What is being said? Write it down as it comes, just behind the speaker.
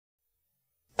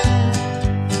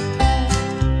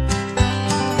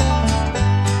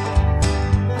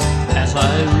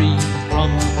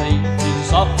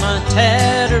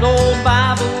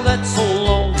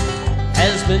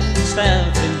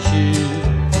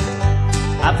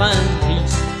I find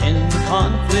peace in the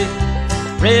conflict,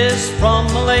 rest from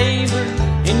my labor.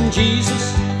 In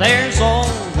Jesus, there's all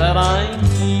that I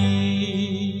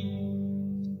need.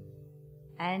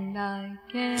 And I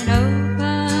can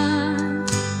open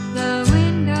the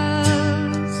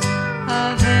windows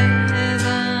of heaven,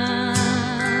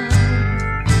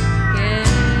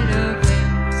 get a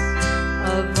glimpse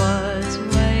of what's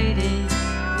waiting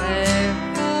there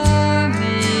for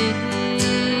me.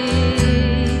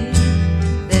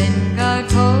 Then God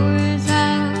pours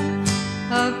out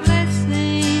a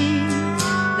blessing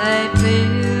that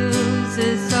fills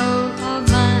this soul of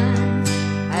mine,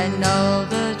 and all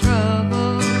the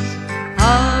troubles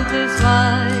of this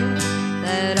life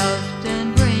that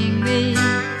often bring me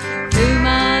to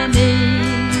my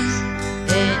knees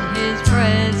in His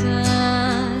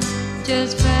presence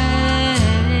just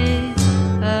fade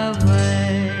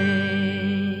away.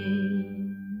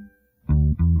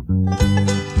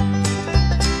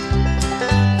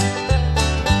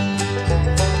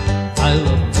 I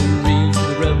love to read the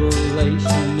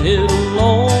Revelation. It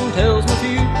alone tells my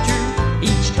future.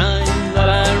 Each time that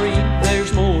I read,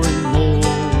 there's more and more,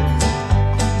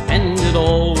 and it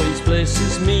always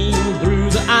blesses me. Through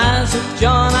the eyes of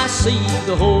John, I see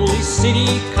the holy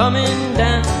city coming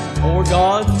down for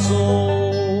God's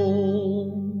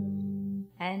soul.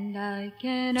 And I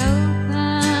can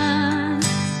open